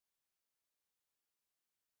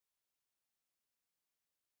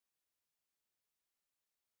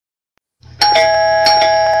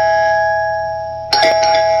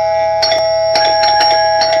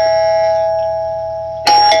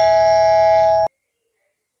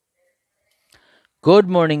Good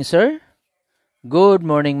morning, sir. Good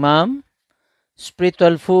morning, ma'am.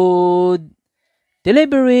 Spiritual food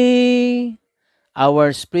delivery.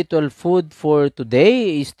 Our spiritual food for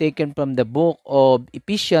today is taken from the book of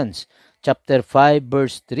Ephesians, chapter 5,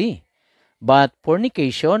 verse 3. But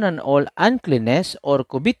fornication and all uncleanness or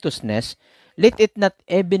covetousness, let it not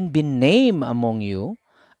even be named among you,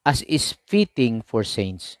 as is fitting for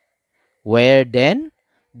saints. Where then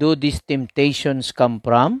do these temptations come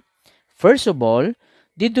from? First of all,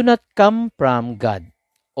 they do not come from God,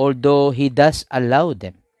 although He does allow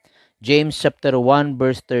them. James chapter 1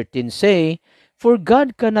 verse 13 say, "For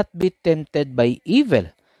God cannot be tempted by evil,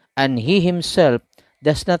 and He Himself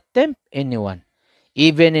does not tempt anyone."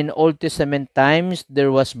 Even in Old Testament times,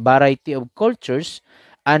 there was variety of cultures,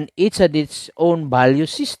 and each had its own value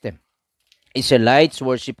system. Israelites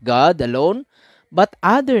worship God alone, but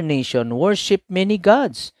other nations worship many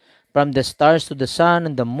gods, from the stars to the sun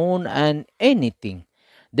and the moon and anything.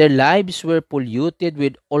 Their lives were polluted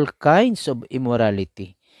with all kinds of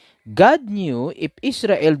immorality. God knew if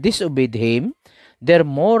Israel disobeyed Him, their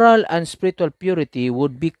moral and spiritual purity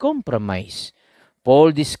would be compromised.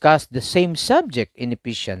 Paul discussed the same subject in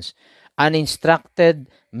Ephesians and instructed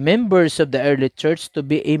members of the early church to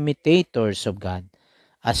be imitators of God.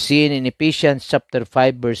 As seen in Ephesians chapter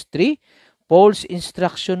 5 verse 3, Paul's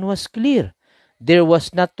instruction was clear. There was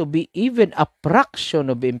not to be even a fraction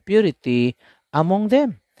of impurity among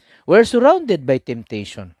them. We're surrounded by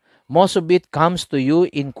temptation. Most of it comes to you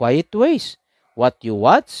in quiet ways. What you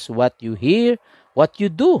watch, what you hear, what you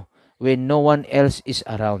do when no one else is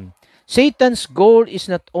around. Satan's goal is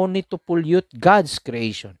not only to pollute God's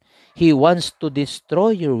creation. He wants to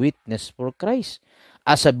destroy your witness for Christ.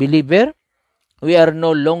 As a believer, we are no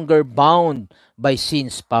longer bound by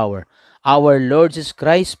sin's power. Our Lord Jesus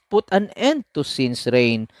Christ put an end to sin's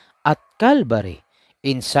reign at Calvary.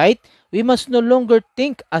 In sight, we must no longer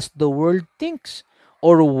think as the world thinks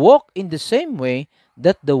or walk in the same way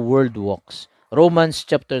that the world walks. Romans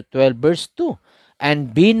chapter 12 verse 2.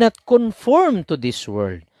 And be not conformed to this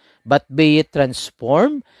world, but be ye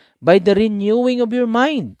transformed by the renewing of your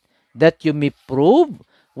mind, that you may prove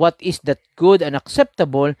what is that good and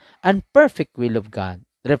acceptable and perfect will of God.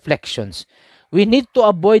 Reflections. We need to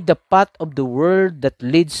avoid the path of the world that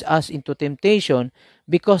leads us into temptation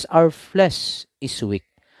because our flesh is weak.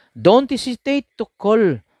 Don't hesitate to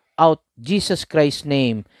call out Jesus Christ's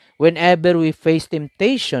name whenever we face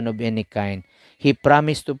temptation of any kind. He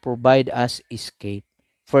promised to provide us escape.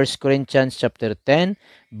 1 Corinthians chapter 10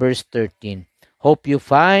 verse 13. Hope you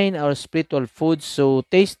find our spiritual food so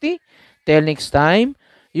tasty. Till next time,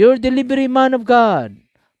 your delivery man of God,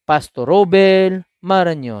 Pastor Robel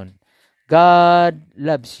Marañon. God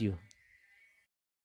loves you.